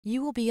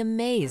You will be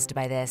amazed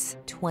by this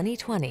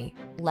 2020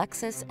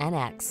 Lexus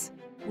NX.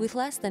 With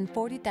less than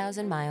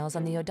 40,000 miles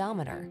on the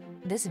odometer,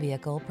 this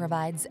vehicle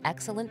provides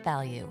excellent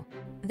value.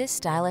 This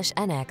stylish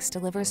NX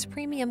delivers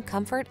premium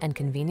comfort and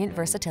convenient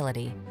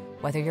versatility.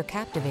 Whether you're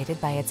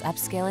captivated by its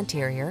upscale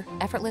interior,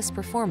 effortless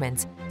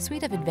performance,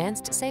 suite of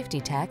advanced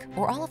safety tech,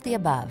 or all of the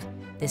above,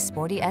 this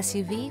sporty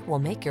SUV will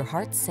make your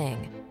heart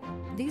sing.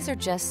 These are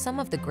just some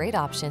of the great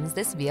options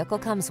this vehicle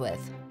comes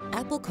with: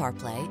 Apple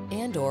CarPlay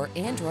and/or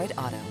Android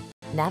Auto,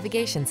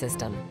 navigation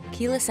system,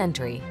 keyless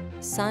entry,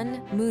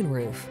 sun,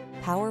 moonroof,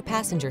 power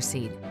passenger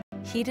seat,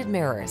 heated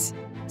mirrors,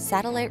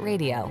 satellite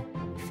radio,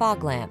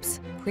 fog lamps,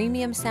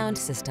 premium sound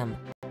system,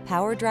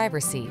 power driver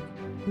seat.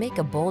 Make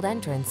a bold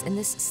entrance in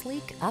this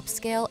sleek,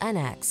 upscale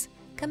NX.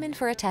 Come in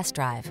for a test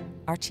drive.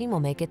 Our team will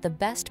make it the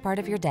best part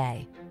of your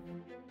day.